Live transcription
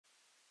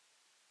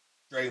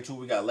Straight into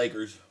we got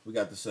Lakers. We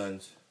got the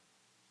Suns.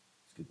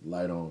 Let's get the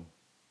light on.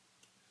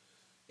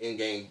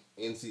 In-game,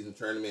 in-season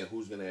tournament.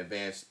 Who's going to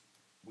advance?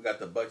 We got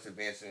the Bucks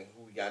advancing.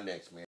 Who we got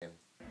next, man? Win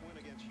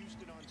against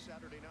Houston on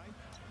Saturday night.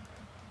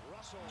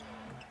 Russell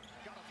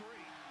got a three.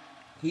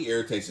 He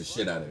irritates the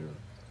shit out of him.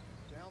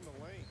 Down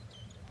the lane.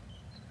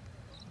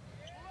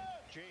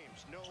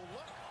 James, no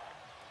look.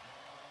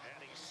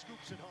 And he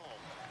scoops it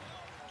home.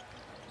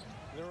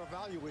 They're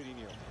evaluating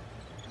you.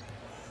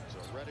 So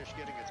Reddish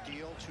getting a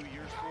deal, 2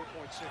 years, $4.6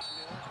 million.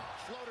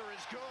 Floater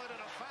is good and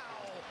a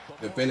foul.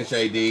 Good finish,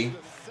 AD. The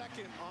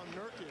second on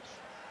Nurkic.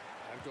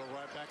 And go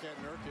right back at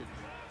Nurkic.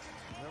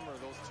 Remember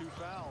those 2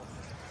 fouls.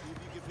 See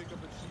if you can pick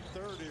up and shoot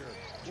third here.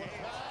 James.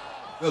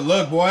 Good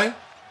look, boy.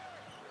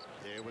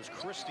 It was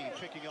Christie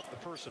picking up the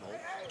personal.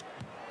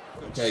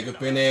 Okay, good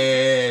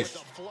finish.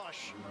 With the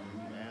flush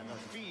and the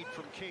feed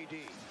from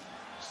KD.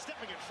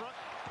 Stepping in front,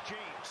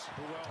 James.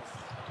 Who else?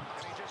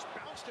 And he just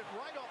bounced it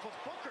right off of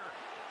Booker.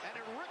 And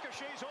it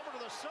ricochets over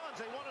to the Suns.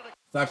 They wanted to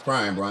Stop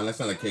crying, Brian. That's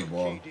not a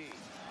kickball. You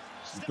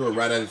threw it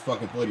right at his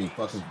fucking foot and he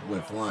fucking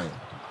went flying.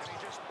 And he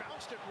just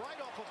bounced it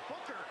right off of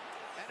Booker.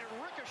 And it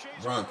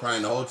ricochets. Brian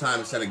crying the whole time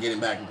instead of getting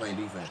back and playing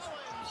defense.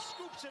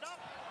 Scoops it up.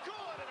 Good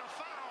and a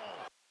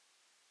foul.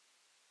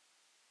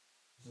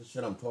 This is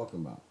shit I'm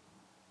talking about.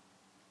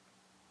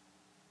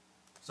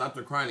 Stop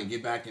the crying and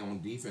get back in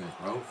on defense,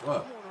 bro.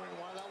 Fuck. I'm wondering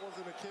why that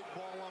wasn't a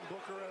kickball on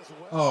Booker as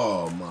well.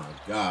 Oh my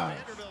God.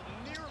 Vanderbilt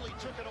nearly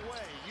took it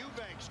away.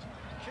 Eubanks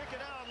kick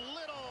it out.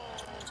 Little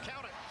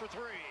count it for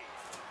 3.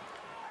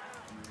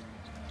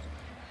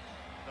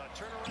 The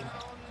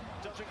turnaround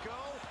doesn't go.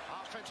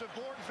 Offensive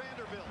board.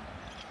 Vanderbilt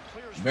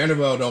clears.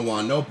 Vanderbilt don't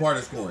want no part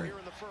of scoring. Here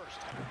in the first.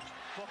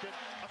 Book it,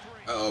 a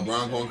 3. Uh-oh,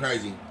 Brian going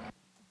crazy.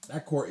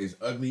 That court is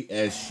ugly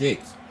as shit.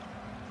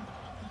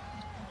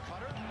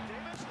 Cutter,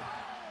 Davis.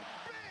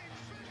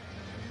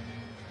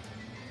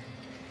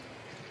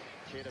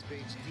 Keita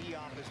Bates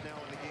Diop is now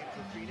in the game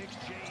for Phoenix.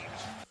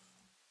 James.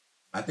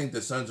 I think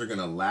the Suns are going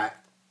to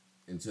lack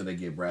until they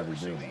get Bradley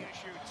Beal. The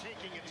issue,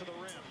 taking it to the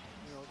rim.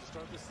 You know, to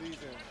start the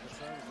season, the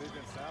Suns, they've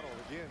been saddled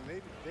again.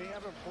 They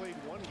haven't played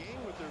one game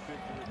with their big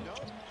three. No.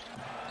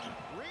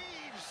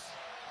 Reeves.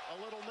 A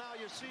little now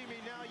you see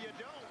me, now you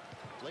don't.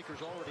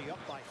 Lakers already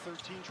up by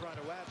 13, trying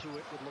to add to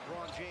it with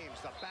LeBron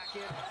James. The back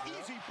end,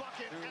 easy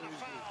bucket and a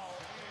foul.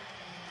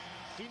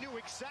 He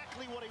knew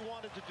exactly what he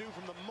wanted to do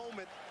from the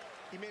moment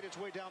he made his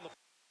way down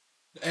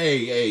the.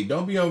 Hey,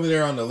 don't be over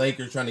there on the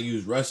Lakers trying to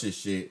use Russ's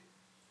shit.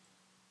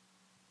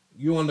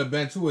 You on the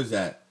bench, who is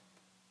that?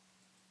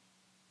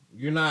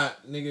 You're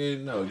not,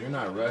 nigga, no, you're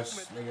not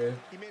Russ, nigga.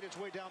 He made his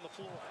way down the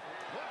floor.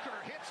 Booker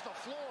hits the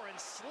floor and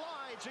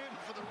slides in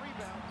for the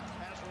rebound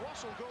as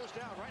Russell goes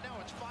down. Right now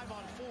it's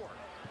 5-on-4.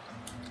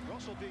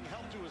 Russell being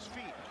held to his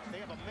feet. They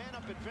have a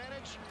man-up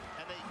advantage,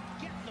 and they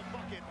get the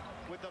bucket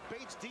with the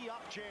Bates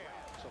Diop jam.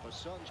 So the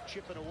Suns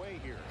chipping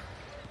away here.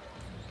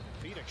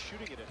 Phoenix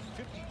shooting it at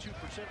 52%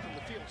 from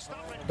the field.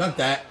 Stop it. Dunk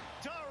that.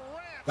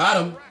 Durant. Got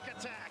him. Rack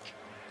attack.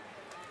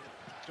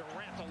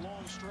 Durant the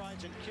long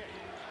strides and kick.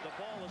 The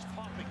ball is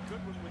popping.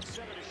 Goodwin with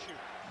 7 to shoot.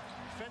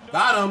 Fendo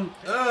Got him.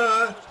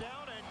 goes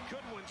down, and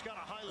Goodwin's got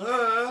a high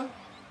line.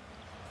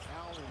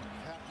 Allen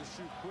have to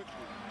shoot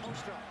quickly.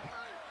 Post up.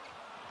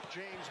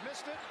 James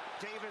missed it.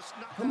 Davis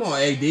knocked Come it. on,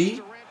 AD.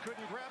 Durant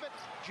couldn't grab it.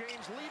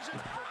 James leaves it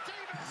for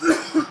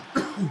Davis.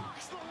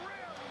 Rocks the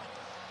rim.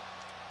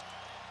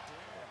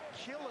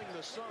 Killing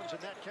the Suns in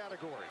that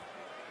category.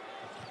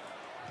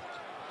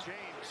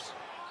 James,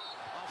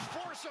 a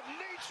force of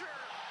nature,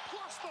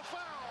 plus the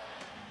foul.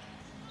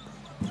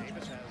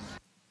 Davis has.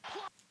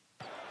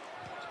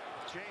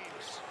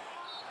 James,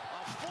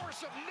 a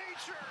force of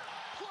nature,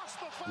 plus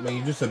the foul. I mean,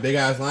 you're just a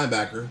big-ass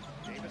linebacker.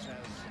 Davis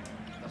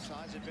has a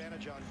size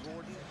advantage on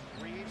Gordon.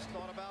 Reeves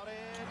thought about it.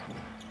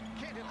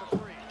 Can't hit the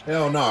 3.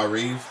 Hell no,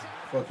 Reeves.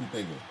 Fuck you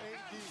thinking?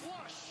 And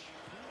flush.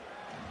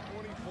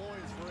 20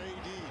 points for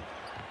AD.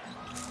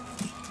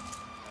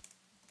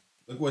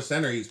 Look what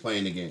center he's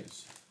playing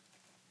against.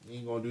 He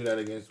ain't gonna do that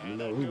against me.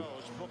 No, who?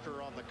 Goes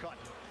Booker on the cut.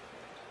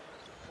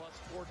 Plus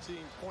 14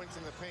 points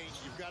in the paint.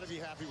 You've got to be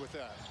happy with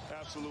that.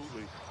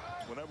 Absolutely.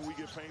 Whenever we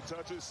get paint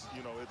touches,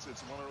 you know, it's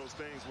one of those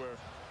things where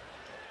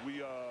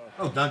we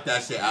Don't dunk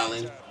that shit,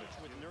 Allen.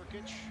 With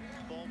Nurkic,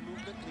 ball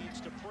movement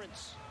leads to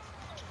Prince.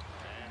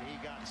 And he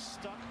got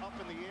stuck up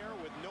in the air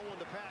with no one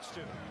to pass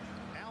to.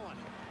 Allen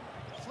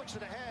flicks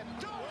it ahead.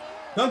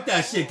 Dunk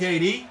that shit,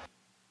 KD.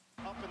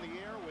 Up in the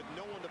air with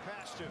no one to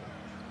pass to.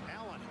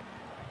 Allen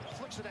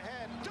flicks it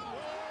ahead.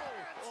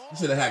 You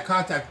should have had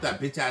contact with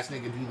that bitch-ass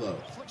nigga D-Lo.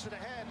 Flicks it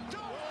ahead.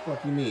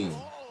 Fuck you mean?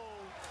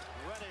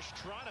 Reddish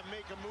trying to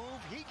make a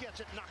move. He gets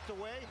it knocked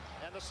away,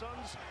 and the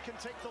Suns can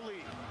take the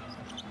lead.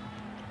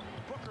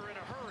 Booker in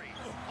a hurry.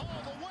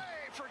 All the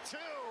way for 2.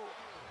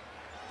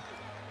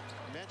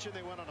 Mentioned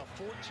they went on a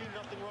 14-0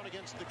 run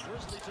against the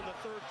Grizzlies in the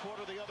 3rd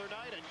quarter the other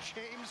night, and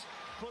James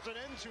puts an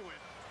end to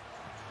it.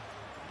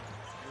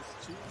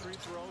 It's 2 free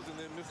throws and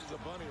then misses a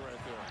bunny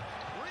right there.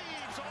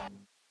 Reeves all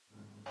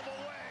the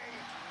way.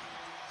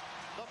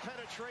 The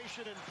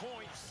penetration and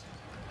points.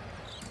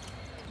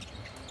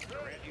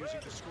 Durant using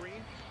the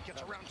screen,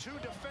 gets around two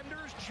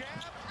defenders, jab,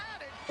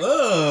 and it.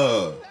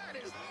 Ugh. That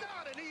is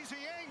not an easy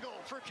angle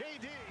for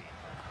KD.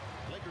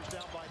 Lakers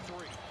down by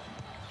 3.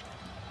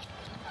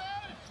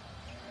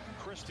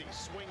 Christie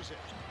swings it.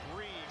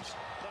 Reeves,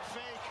 the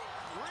fake.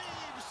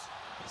 Reeves,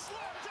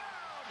 slammed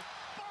down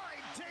by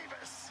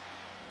Davis.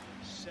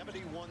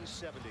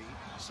 71-70.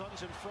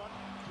 Suns in front.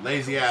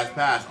 Lazy ass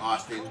pass,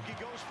 Austin. He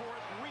goes for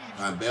it. Reeves.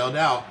 I bailed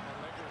out.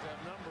 The Lakers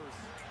have numbers.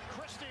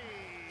 Christie.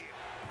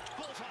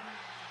 Bolton.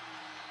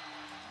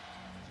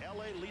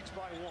 LA leads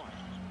by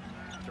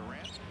 1.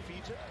 Durant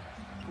feeds it.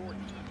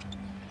 Gordon.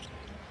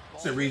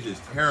 Austin Reeves is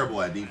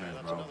terrible at defense,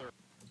 That's bro. another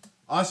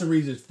Austin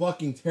Reeves is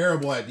fucking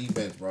terrible at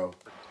defense, bro.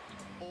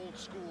 old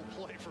school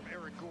play from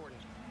Eric Gordon.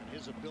 And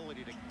his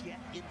ability to get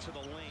into the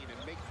lane and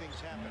make things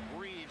happen.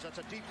 Reeves, that's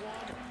a deep one.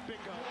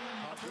 Bingo.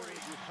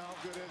 How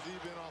good has he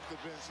been off the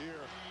bench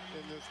here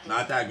in this third?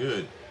 Not that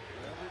good.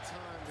 Every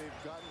time they've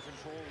gotten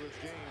control of this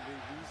game, they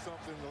do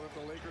something to let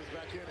the Lakers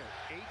back in it.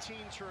 18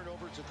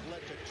 turnovers have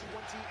led to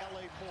 20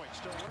 LA points.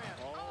 Durant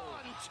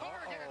on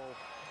target.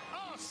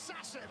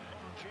 Assassin.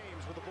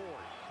 James with the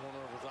board. Corner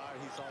of his eye,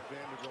 he saw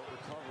Vanderbilt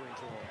recovering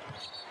to him.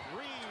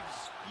 Reeves,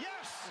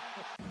 yes.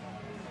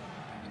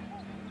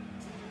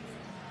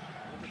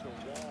 Look at the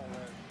wall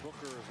that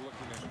Booker is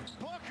looking at.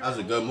 Booker. That was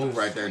a good move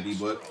right there,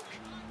 D-Book.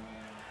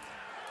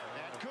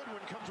 And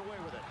Goodwin comes away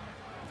with it.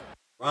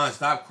 Ron,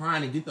 stop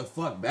crying and get the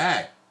fuck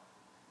back.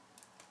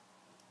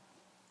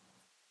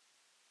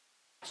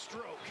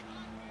 Stroke.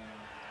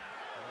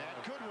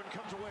 And Goodwin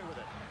comes away with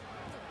it.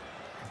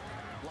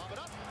 Lob it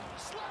up.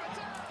 Slow it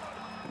down.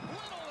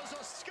 Little is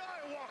a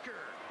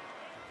Skywalker.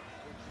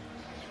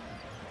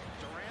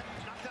 Durant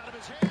knocked out of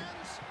his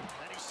hands.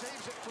 And he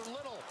saves it for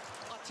Little.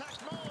 Attack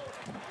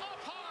mode. Up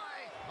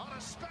high on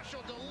a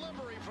special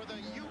delivery for the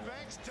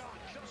Eubanks dunk.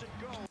 Doesn't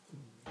go.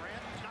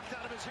 Durant knocked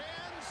out of his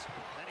hands.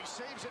 And he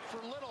saves it for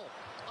Little.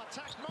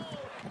 Attack mode.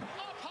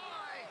 Up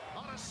high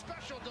on a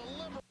special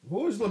delivery.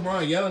 Who is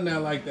LeBron yelling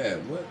at like that?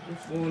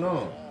 What's going on?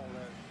 Wall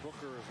that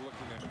Booker is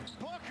looking at.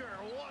 Booker,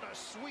 what a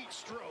sweet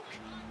stroke.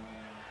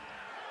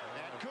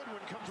 And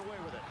Goodwin comes away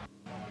with it.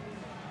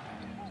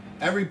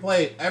 Every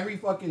play, every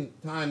fucking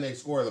time they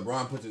score,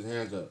 LeBron puts his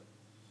hands up.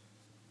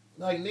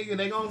 Like, nigga,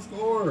 they gonna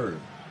score. Look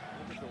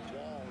at the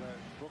wall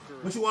that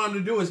Booker What you want him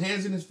to do? His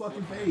hands in his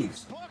fucking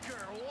face.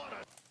 Booker, what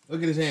a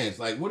Look at his hands.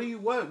 Like, what are you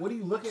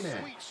looking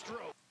at? sweet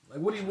stroke. Like,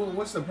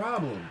 what's the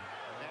problem?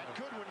 And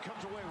Goodwin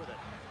comes away with it.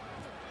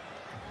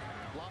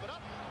 Lob it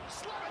up.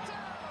 Slow it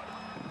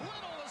down.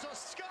 Little is a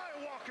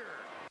Skywalker.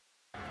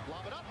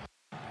 Lob it up.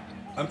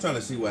 I'm trying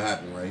to see what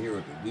happened right here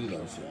with the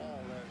D'Lo shit. wall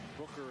that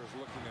Booker is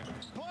looking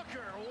at.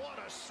 Booker, what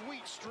a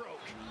sweet stroke.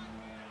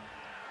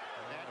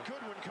 And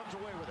Goodwin comes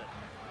away with it.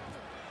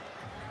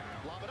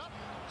 Lob it up.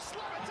 Slow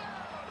it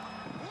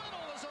down.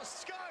 Little is a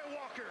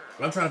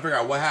Skywalker. I'm trying to figure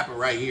out what happened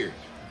right here.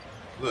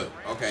 Look,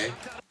 okay.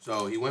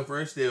 So he went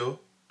for a steal.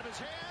 His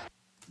hand.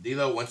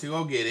 D'Lo went to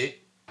go get it.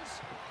 And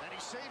he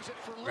saves it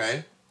for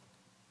Okay.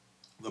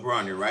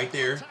 LeBron, you're right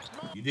there.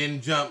 You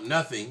didn't jump,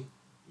 nothing.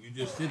 You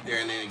just sit there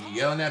and then you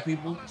yelling at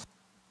people.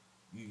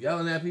 You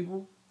yelling at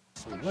people?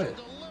 For Special what?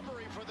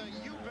 delivery for the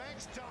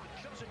Eubanks dunk.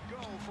 Doesn't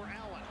go for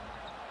Allen.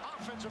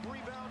 Offensive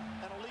rebound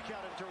and a leak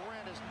out, and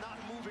Durant is not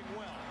moving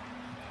well.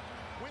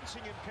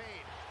 Wincing in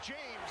pain.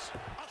 James,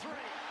 a three.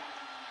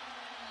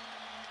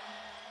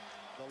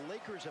 The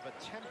Lakers have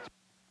attempted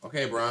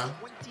Okay, Bron.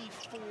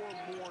 24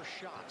 more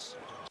shots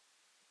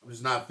I'm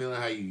just not feeling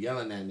how you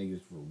yelling at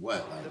niggas for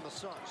what? Like, than the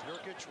Suns.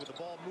 Nurkic with the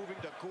ball moving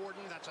to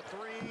Gordon. That's a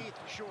three.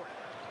 Short.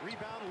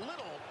 Rebound.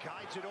 Little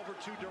guides it over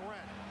to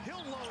Durant.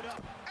 He'll load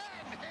up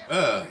and hit.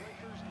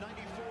 Lakers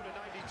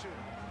 94-92.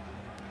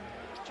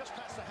 Just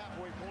past the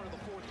halfway point of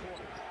the fourth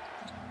quarter.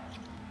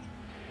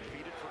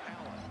 Feed it for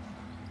Allen.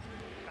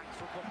 Back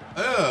for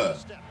Booker.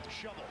 Step.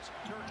 Shovels.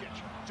 Nurkic.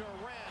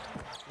 Durant.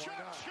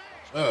 James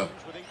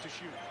with 8 to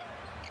shoot.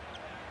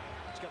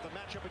 He's got the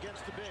matchup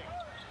against the big.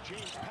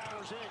 James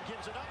powers in,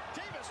 gives it up.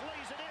 Davis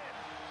lays it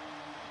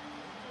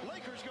in.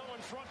 Lakers go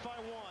in front by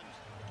 1.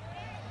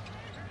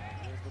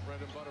 Here's the bread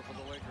and butter for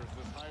the Lakers.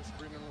 This high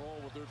screen and roll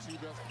with their two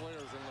best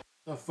players in the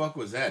the fuck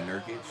was that,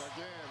 Nurkic?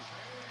 again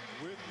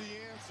with the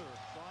answer,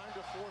 trying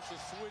to force a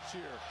switch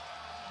here.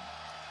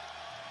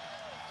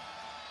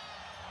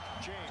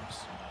 James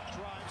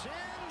drives in.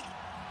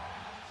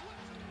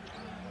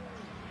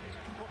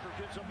 Booker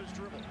gives up his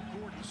dribble.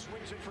 Gordon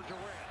swings it for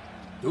Durant.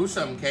 Do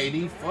something,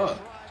 KD. Fuck.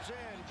 Drives in,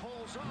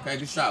 pulls up. Okay,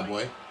 good shot,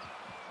 boy.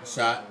 Good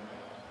shot.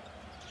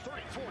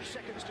 34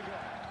 seconds to go.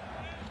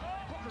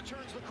 Booker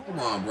turns the corner. Come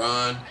on,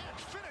 Bron. And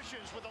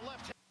finishes with the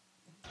left hand.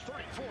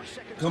 34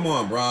 seconds. Come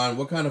on, Bron.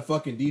 What kind of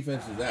fucking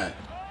defense is that?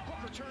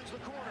 Booker turns the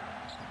corner.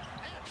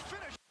 And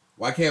finishes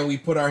Why can't we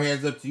put our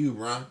hands up to you,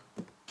 Bron?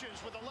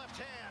 with the left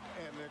hand.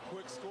 And the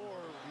quick score.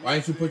 Why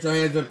didn't you put your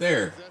hands up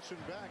there? Possession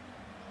back.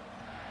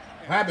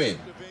 What happened?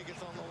 To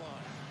Vegas on the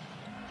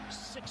line.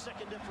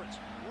 6-second difference.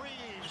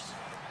 Reeves.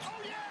 Oh,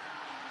 yeah!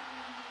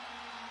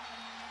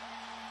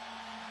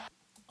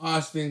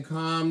 Austin,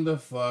 calm the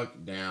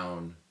fuck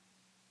down.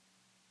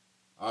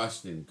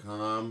 Austin,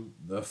 calm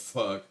the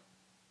fuck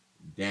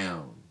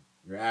down.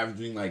 You're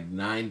averaging like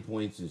 9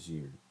 points this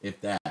year, if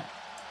that.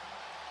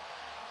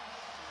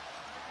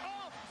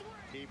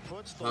 He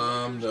puts the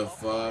Calm Lakers the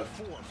up by fuck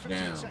 4. 15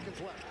 down.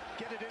 seconds left.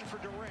 Get it in for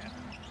Durant.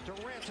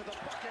 Durant to the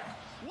bucket.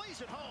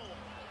 Lays it home.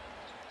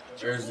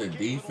 There's the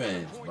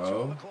defense,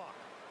 bro.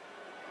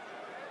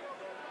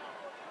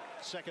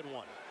 Second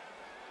one.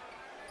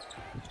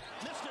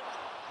 Missed it.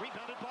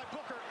 Rebounded by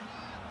Booker.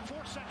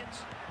 4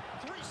 seconds.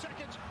 3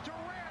 seconds.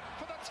 Durant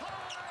for the tie.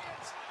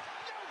 It's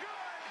no good.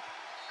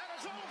 And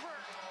it's over.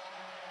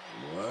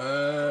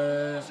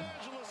 What? Los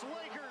Angeles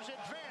Lakers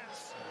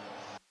advance.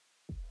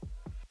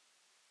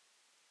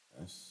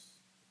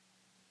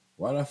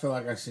 Why do I feel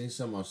like I seen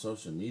something on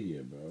social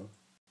media, bro?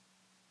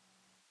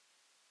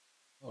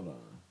 Hold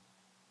on.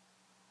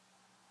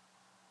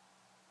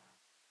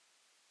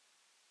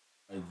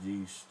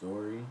 IG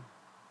story.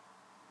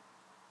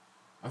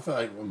 I feel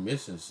like I'm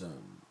missing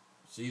something.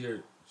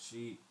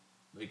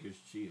 Lakers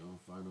cheat on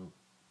final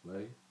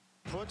play.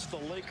 Puts the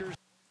Lakers.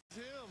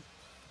 Him.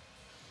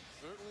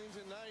 Certainly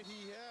tonight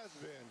he has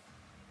been.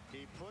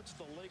 He puts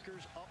the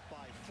Lakers up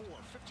by 4.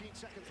 15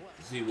 seconds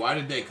left. See, why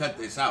did they cut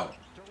this out?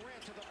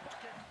 Durant to the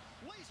bucket.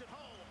 Lays it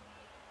home.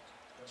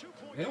 2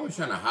 points. They always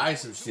trying to hide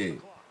some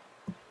shit.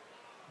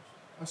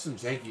 Why some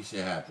janky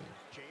shit happen?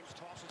 James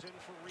tosses in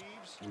for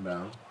Reeves.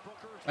 Inbound.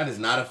 Booker. That is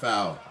not a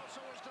foul.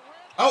 So is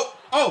Durant.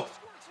 Oh!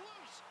 Squirts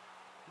loose.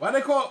 Why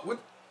they call what?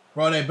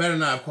 Bro, they better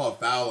not have called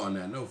foul on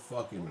that. No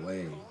fucking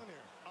way.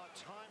 A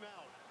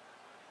timeout.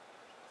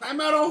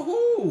 Timeout on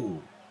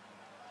who?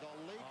 The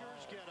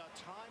Lakers get a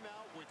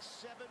timeout with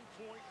 7.4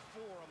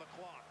 on the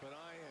clock. But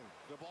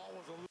the ball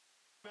was a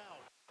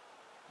Timeout.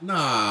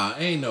 Nah,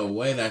 ain't no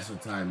way that's a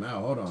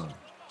timeout. Hold on.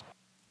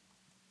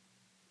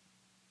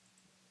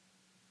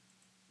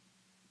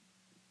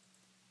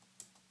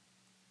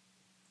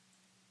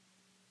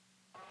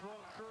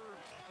 Booker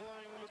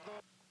playing with the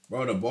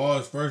Bro, the ball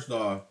is, first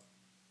off,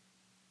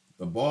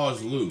 the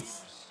ball's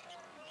loose.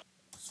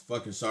 It's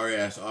fucking sorry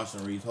ass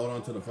Austin Reeves. Hold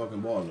on to the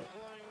fucking ball.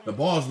 The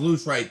ball's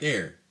loose right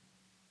there.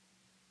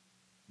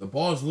 The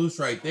ball's loose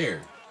right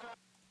there.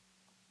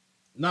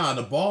 Nah,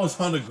 the ball's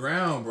on the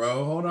ground,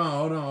 bro. Hold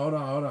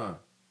on.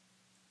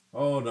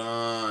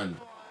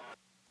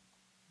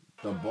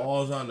 The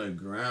ball's on the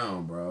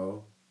ground,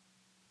 bro.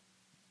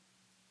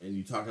 And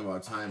you talking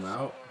about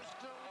timeout?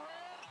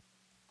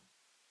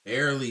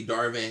 Barely,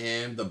 Darvin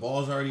Ham. The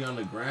ball's already on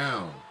the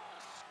ground.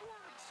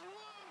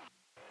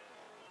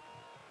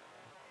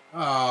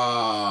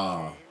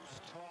 Ah.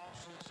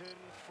 tosses in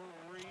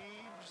for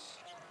Reeves.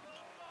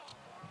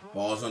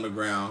 Ball's on the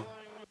ground.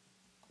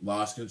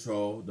 Lost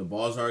control. The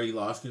ball's already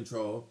lost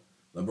control.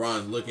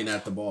 LeBron's looking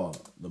at the ball.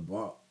 The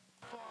ball.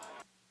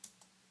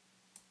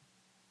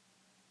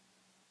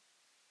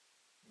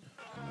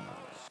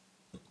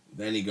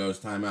 Then he goes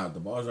timeout. The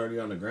ball's already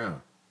on the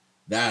ground.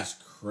 That's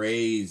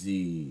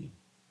crazy.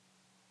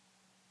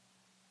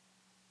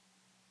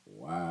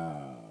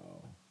 Wow.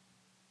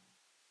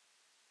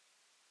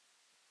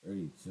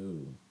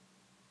 32.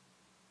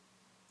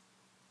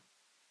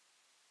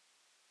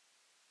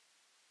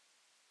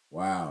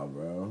 Wow,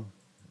 bro.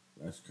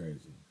 That's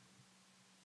crazy.